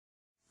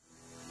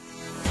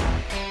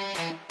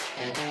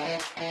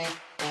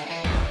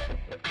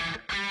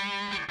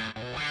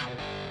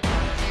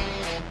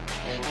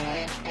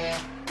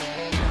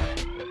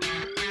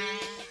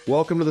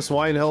Welcome to the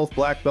Swine Health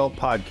Black Belt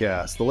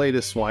Podcast, the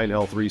latest swine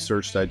health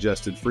research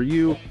digested for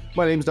you.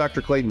 My name is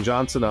Dr.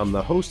 𝗘𝗅𝗽𝗀𝗀. I'm the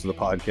host of the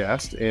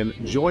podcast, and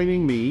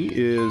joining me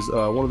is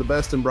one of the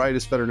best and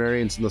brightest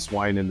veterinarians in the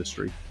swine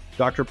industry.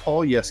 Dr.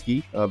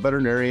 𝗘𝗅𝗽𝗲𝗀𝗃, a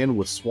veterinarian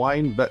with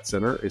Swine Vet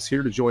Center, is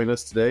here to join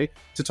us today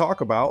to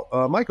talk about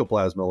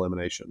Mycoplasma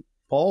elimination.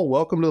 Paul,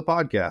 welcome to the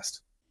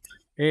podcast.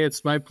 Hey,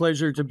 it's my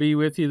pleasure to be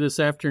with you this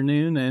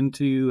afternoon and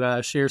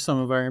to share some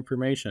of our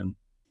information.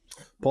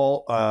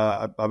 Paul,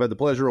 I've had the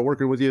pleasure of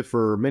working with you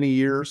for many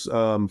years.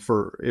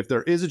 If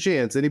there is a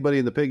chance anybody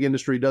in the pig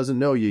industry doesn't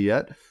know you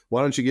yet,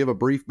 why don't you give a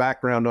brief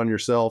background on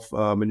yourself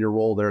and your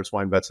role there at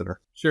Swine Vet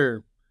Center?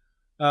 Sure.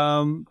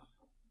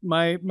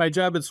 My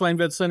job at Swine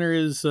Vet Center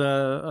is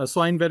a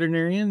swine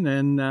veterinarian,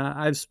 and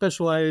I've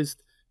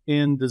specialized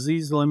in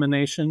disease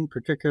elimination,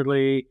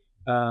 particularly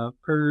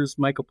PRRS,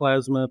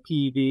 Mycoplasma,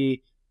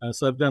 PED.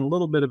 So I've done a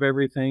little bit of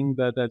everything,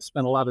 but I've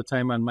spent a lot of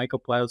time on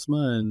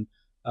Mycoplasma. And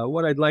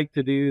what I'd like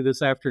to do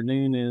this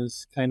afternoon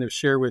is kind of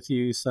share with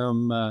you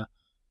some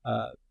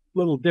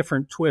little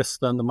different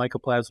twist on the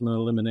Mycoplasma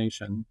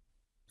elimination.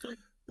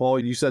 Paul,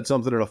 you said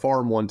something at a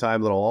farm one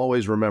time that I'll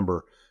always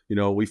remember. You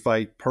know, we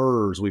fight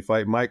PRRS, we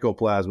fight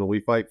Mycoplasma, we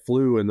fight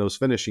flu in those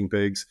finishing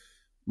pigs.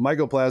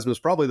 Mycoplasma is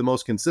probably the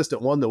most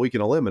consistent one that we can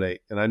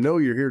eliminate. And I know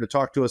you're here to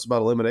talk to us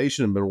about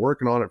elimination and been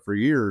working on it for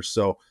years.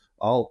 So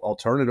I'll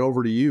turn it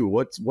over to you.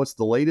 What's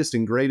the latest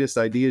and greatest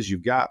ideas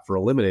you've got for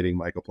eliminating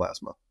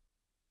Mycoplasma?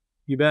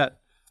 You bet.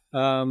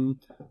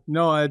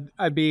 No,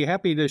 I'd be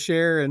happy to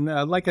share. And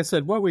like I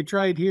said, what we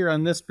tried here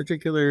on this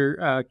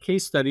particular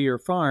case study or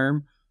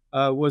farm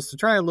was to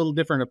try a little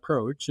different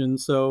approach. And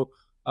so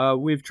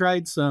we've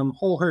tried some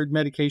whole herd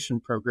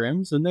medication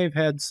programs, and they've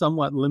had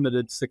somewhat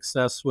limited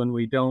success when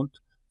we don't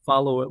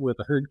follow it with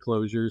a herd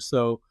closure.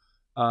 So,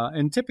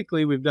 and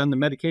typically we've done the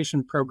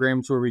medication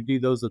programs where we do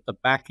those at the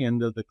back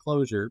end of the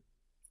closure.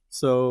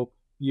 So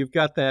you've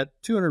got that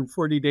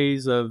 240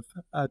 days of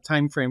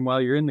time frame while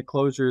you're in the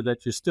closure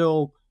that you're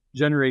still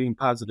generating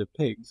positive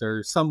pigs,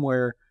 or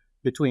somewhere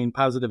between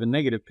positive and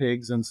negative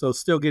pigs, and so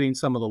still getting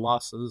some of the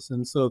losses.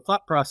 And so the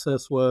thought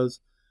process was,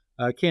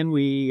 can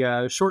we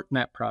shorten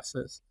that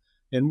process?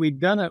 And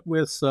we'd done it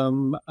with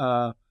some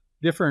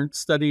different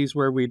studies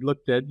where we'd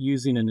looked at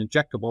using an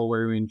injectable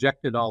where we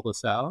injected all the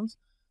sows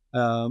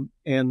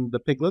and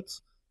the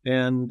piglets,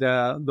 and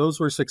those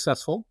were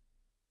successful.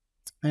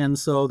 And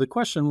so the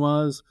question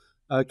was,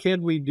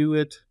 can we do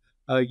it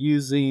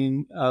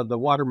using the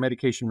water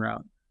medication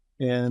route?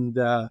 And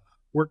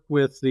worked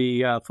with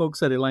the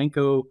folks at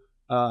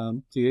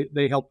𝗕𝗰𝗴𝗿𝗶𝗲.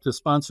 They helped to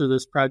sponsor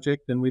this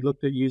project, and we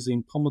looked at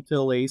using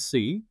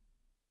𝗕𝗰𝗴𝗿𝗂𝐴𝐶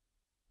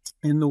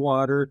in the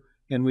water,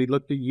 and we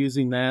looked at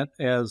using that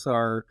as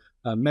our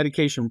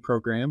medication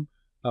program.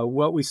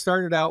 What we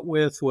started out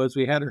with was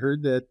we had a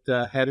herd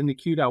that had an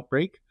acute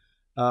outbreak.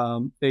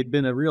 They'd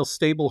been a real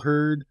stable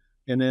herd,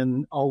 and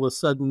then all of a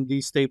sudden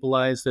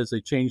destabilized as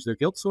they changed their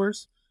gilt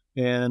source,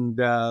 and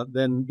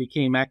then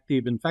became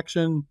active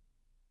infection.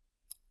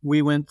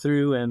 We went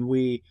through and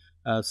we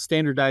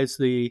standardized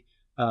the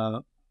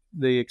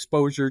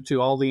exposure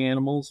to all the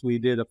animals. We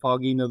did a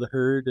fogging of the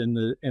herd and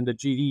the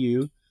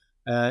GDU,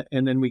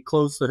 and then we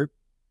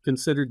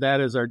considered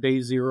that as our day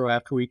zero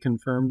after we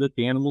confirmed that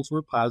the animals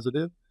were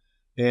positive.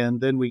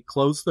 And then we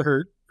closed the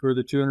herd for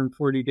the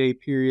 240-day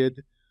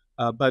period.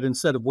 But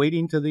instead of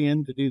waiting to the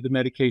end to do the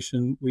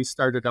medication, we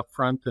started up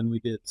front, and we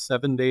did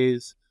 7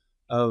 days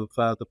of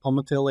the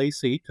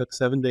𝗕𝗰𝗴𝗿𝗃, took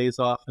 7 days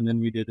off, and then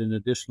we did an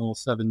additional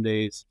 7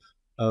 days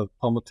of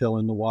𝗕𝗰𝗴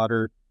in the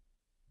water.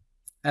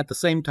 At the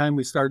same time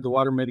we started the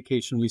water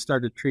medication, we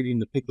started treating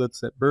the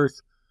piglets at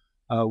birth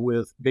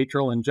with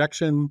 �𝗘𝘅𝗽𝗃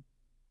injection.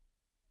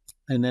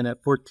 And then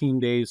at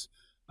 14 days,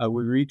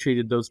 we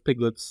retreated those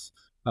piglets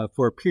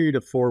for a period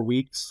of 4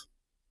 weeks.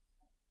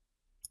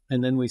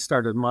 And then we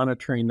started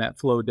monitoring that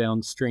flow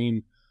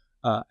downstream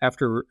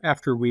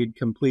after we'd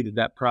completed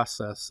that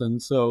process.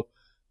 And so,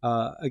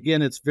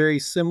 again, it's very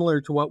similar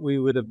to what we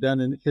would have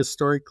done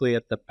historically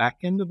at the back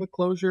end of a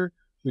closure.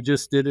 We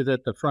just did it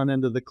at the front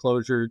end of the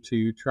closure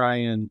to try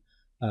and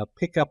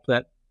pick up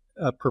that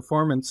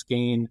performance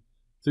gain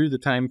through the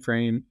time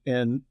frame.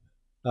 And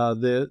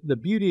the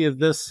beauty of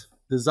this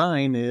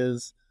design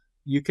is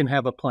you can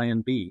have a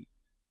plan B.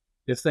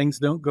 If things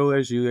don't go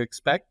as you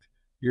expect,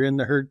 you're in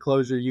the herd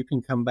closure, you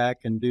can come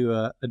back and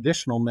do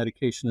additional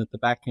medication at the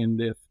back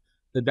end if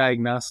the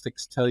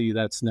diagnostics tell you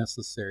that's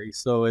necessary.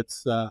 So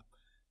it's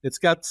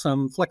got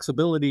some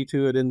flexibility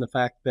to it in the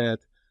fact that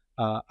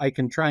I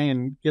can try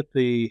and get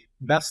the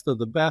best of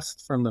the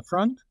best from the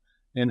front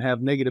and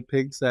have negative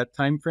pigs that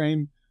time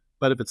frame.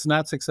 But if it's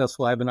not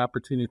successful, I have an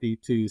opportunity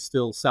to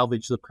still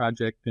salvage the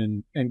project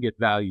and get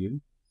value.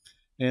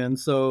 And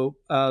so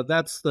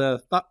that's the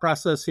thought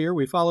process here.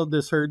 We followed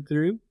this herd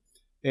through.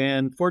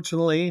 And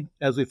fortunately,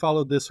 as we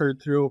followed this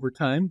herd through over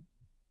time,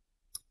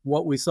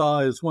 what we saw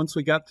is once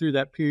we got through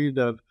that period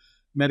of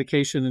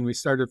medication and we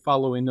started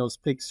following those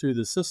pigs through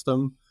the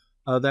system,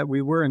 that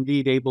we were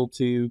indeed able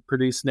to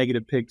produce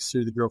negative pigs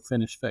through the growth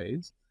finish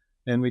phase.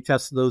 And we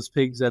tested those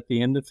pigs at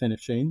the end of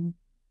finishing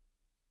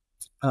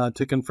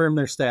to confirm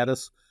their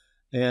status.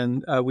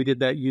 And we did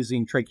that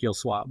using tracheal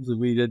swabs.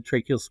 We did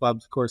tracheal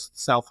swabs, of course,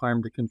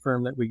 self-harm to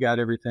confirm that we got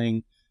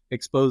everything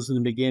exposed in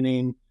the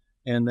beginning.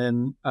 And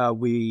then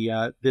we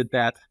did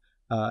that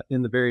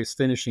in the various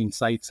finishing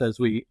sites as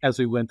we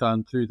went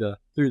on through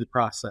the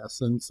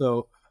process. And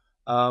so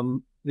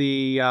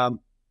we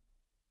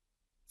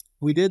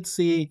did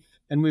see,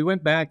 and we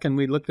went back and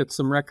we looked at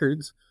some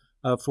records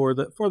for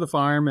the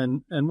farm.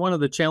 And one of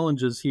the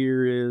challenges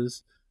here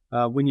is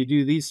when you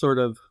do these sort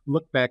of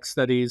look back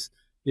studies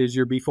is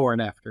your before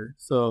and after.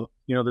 So,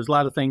 there's a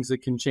lot of things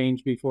that can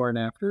change before and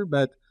after,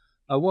 but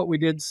what we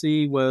did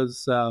see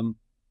was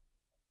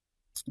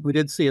we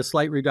did see a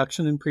slight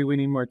reduction in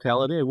pre-weaning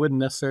mortality. I wouldn't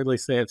necessarily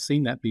say I've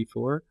seen that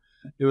before.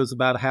 It was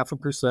about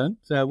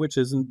 0.5%, which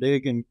isn't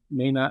big and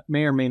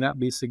may or may not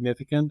be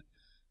significant.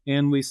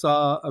 And we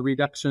saw a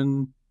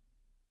reduction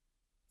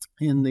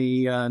in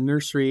the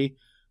nursery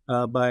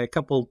by a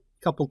couple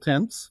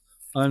tenths.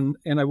 And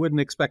I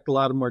wouldn't expect a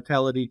lot of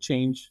mortality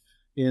change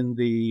in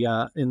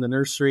the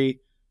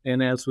nursery.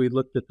 And as we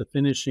looked at the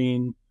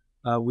finishing,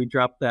 we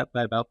dropped that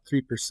by about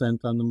 3%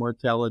 on the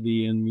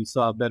mortality, and we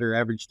saw a better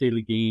average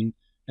daily gain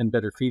and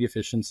better feed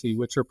efficiency,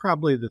 which are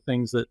probably the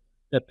things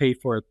that pay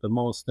for it the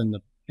most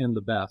and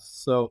the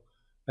best. So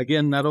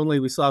again, not only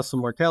we saw some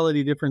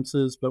mortality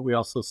differences, but we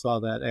also saw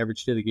that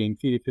average daily gain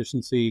feed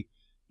efficiency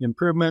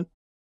improvement.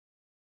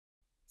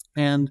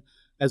 And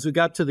as we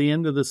got to the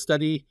end of the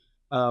study,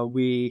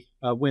 we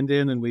went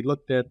in and we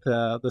looked at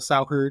the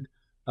sow herd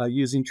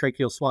using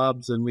tracheal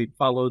swabs, and we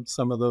followed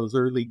some of those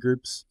early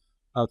groups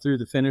through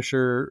the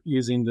finisher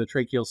using the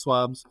tracheal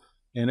swabs,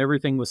 and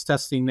everything was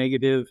testing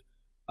negative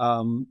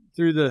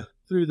through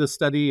the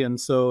study. And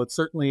so it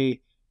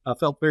certainly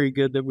felt very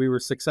good that we were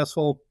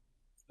successful.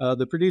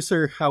 The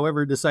producer,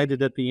 however,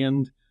 decided at the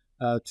end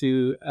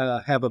to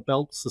have a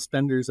belt,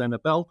 suspenders, and a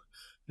belt,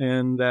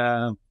 and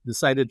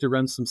decided to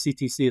run some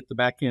CTC at the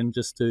back end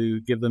just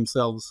to give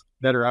themselves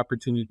better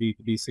opportunity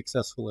to be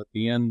successful at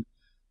the end.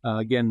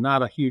 Again,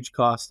 not a huge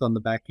cost on the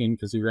back end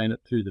because we ran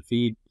it through the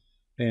feed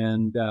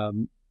and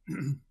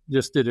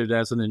just did it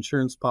as an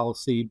insurance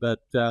policy. But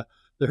the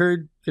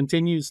herd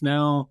continues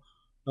now.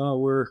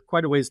 We're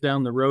quite a ways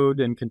down the road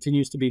and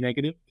continues to be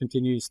negative,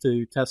 continues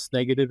to test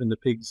negative, and the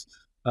pigs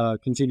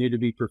continue to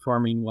be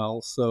performing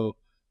well. So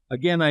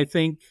again, I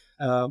think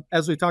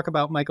as we talk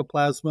about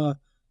Mycoplasma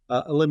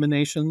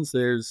eliminations,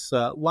 there's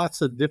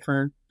lots of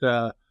different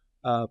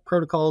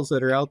protocols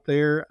that are out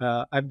there.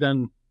 I've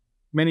done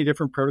many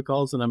different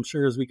protocols, and I'm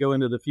sure as we go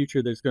into the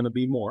future, there's going to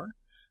be more.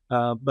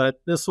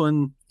 But this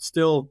one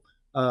still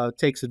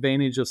takes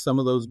advantage of some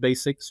of those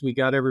basics. We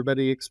got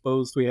everybody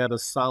exposed. We had a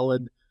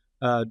solid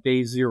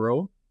day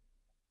 0.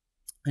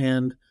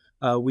 And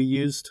we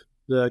used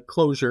the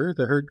closure,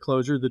 the herd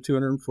closure, the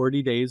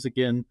 240 days.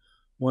 Again,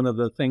 one of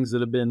the things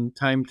that have been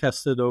time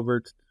tested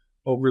over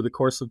the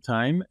course of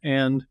time.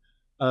 And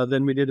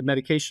then we did a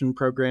medication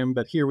program,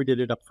 but here we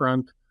did it up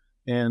front,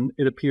 and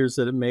it appears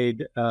that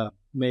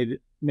it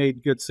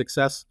made good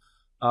success.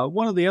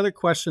 One of the other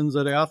questions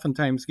that I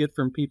oftentimes get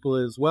from people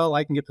is, well,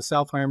 I can get the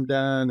self-harm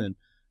done, and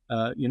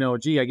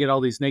gee, I get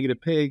all these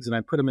negative pigs and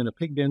I put them in a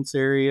pig dense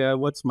area.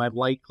 What's my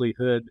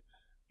likelihood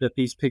that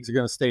these pigs are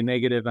going to stay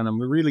negative and I'm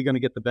really going to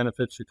get the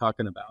benefits you're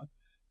talking about?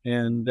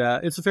 And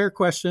it's a fair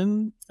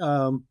question.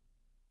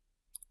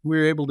 We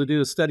were able to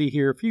do a study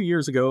here a few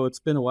years ago. It's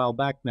been a while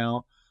back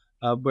now,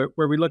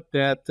 where we looked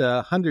at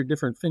 100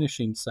 different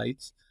finishing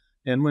sites.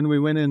 And when we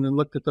went in and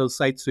looked at those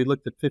sites, we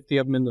looked at 50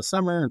 of them in the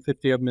summer and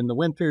 50 of them in the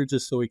winter,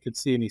 just so we could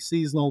see any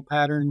seasonal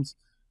patterns.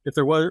 If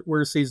there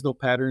were seasonal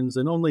patterns,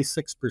 and only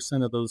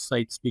 6% of those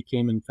sites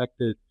became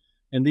infected.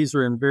 And these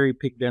were in very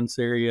pig dense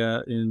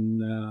area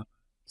in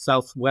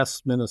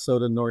southwest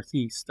Minnesota,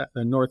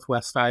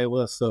 northwest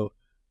Iowa. So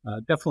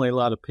definitely a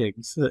lot of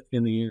pigs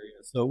in the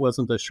area. So it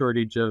wasn't a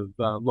shortage of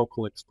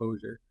local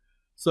exposure.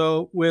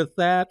 So with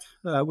that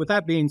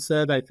being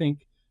said, I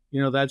think,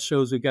 that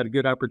shows we've got a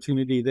good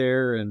opportunity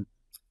there. And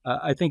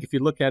I think if you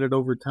look at it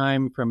over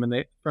time from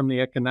the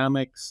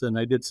economics, and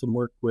I did some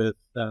work with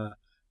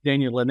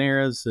Daniel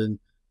Linares, and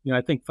I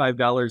think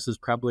 $5 is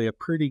probably a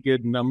pretty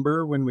good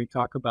number when we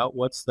talk about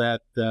what's that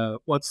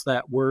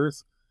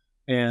worth.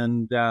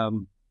 And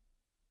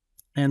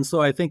so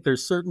I think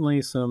there's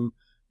certainly some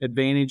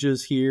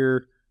advantages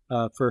here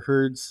for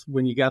herds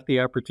when you got the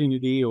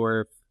opportunity,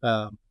 or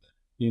if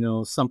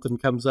something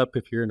comes up.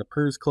 If you're in a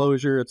PRRS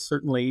closure, it's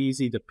certainly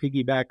easy to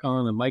piggyback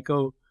on a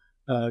myco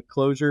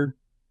closure.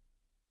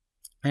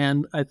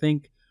 And I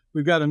think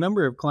we've got a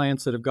number of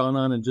clients that have gone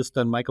on and just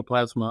done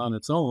Mycoplasma on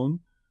its own,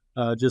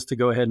 just to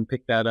go ahead and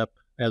pick that up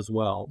as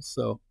well.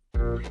 So,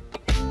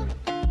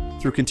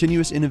 through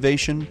continuous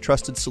innovation,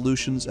 trusted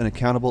solutions, and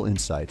accountable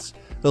insights,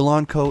 the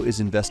Lawn Co.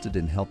 is invested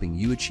in helping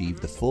you achieve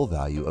the full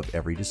value of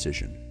every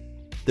decision.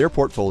 Their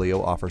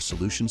portfolio offers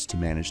solutions to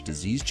manage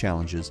disease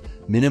challenges,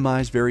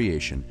 minimize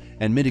variation,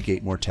 and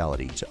mitigate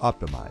mortality to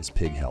optimize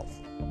pig health.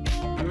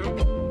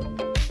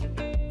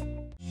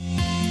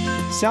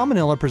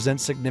 Salmonella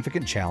presents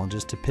significant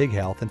challenges to pig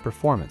health and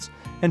performance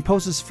and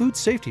poses food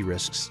safety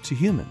risks to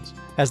humans.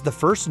 As the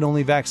first and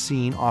only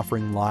vaccine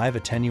offering live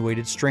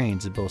attenuated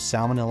strains of both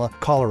Salmonella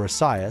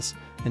𝗘𝗅𝗽𝗏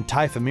and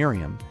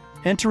𝗕₃𝗃𝗃,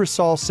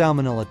 Enter-Risol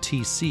Salmonella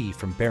TC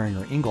from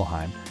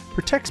Boehringer-Ingelheim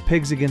protects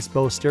pigs against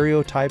both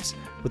stereotypes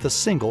with a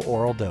single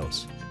oral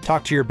dose.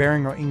 Talk to your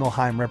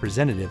Boehringer-Ingelheim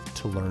representative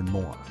to learn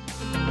more.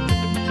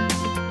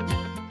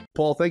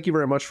 Paul, thank you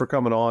very much for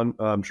coming on.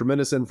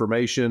 Tremendous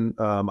information.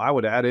 I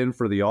would add in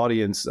for the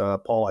audience,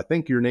 Paul, I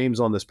think your name's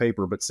on this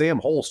paper, but Sam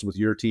Holst with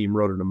your team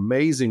wrote an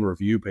amazing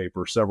review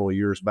paper several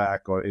years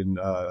back in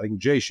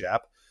JSHAP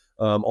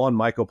on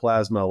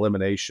Mycoplasma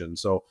elimination.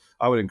 So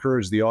I would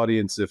encourage the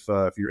audience, if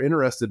you're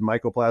interested in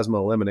Mycoplasma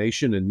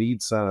elimination and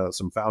need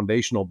some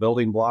foundational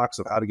building blocks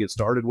of how to get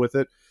started with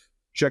it,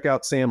 check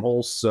out Sam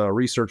Holst's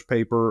research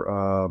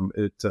paper.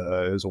 It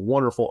is a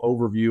wonderful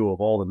overview of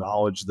all the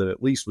knowledge that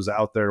at least was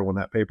out there when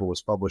that paper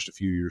was published a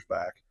few years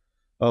back.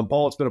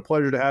 Paul, it's been a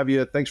pleasure to have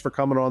you. Thanks for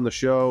coming on the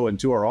show. And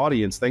to our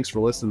audience, thanks for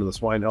listening to the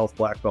Swine Health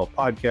Black Belt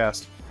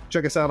podcast.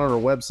 Check us out on our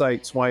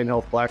website,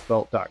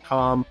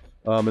 swinehealthblackbelt.com,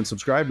 and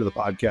subscribe to the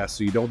podcast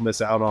so you don't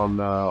miss out on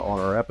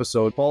our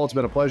episode. Paul, it's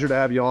been a pleasure to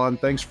have you on.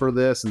 Thanks for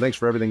this, and thanks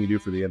for everything you do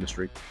for the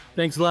industry.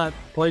 Thanks a lot.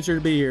 Pleasure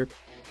to be here.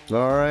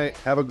 All right.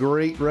 Have a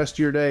great rest of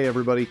your day,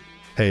 everybody.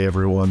 Hey,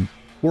 everyone.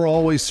 We're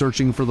always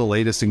searching for the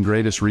latest and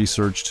greatest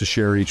research to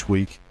share each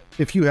week.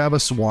 If you have a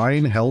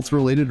swine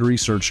health-related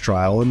research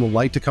trial and would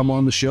like to come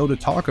on the show to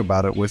talk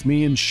about it with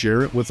me and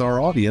share it with our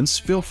audience,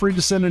 feel free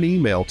to send an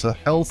email to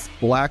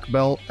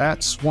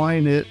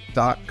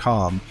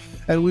healthblackbelt@swineit.com,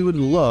 and we would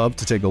love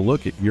to take a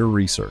look at your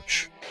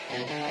research.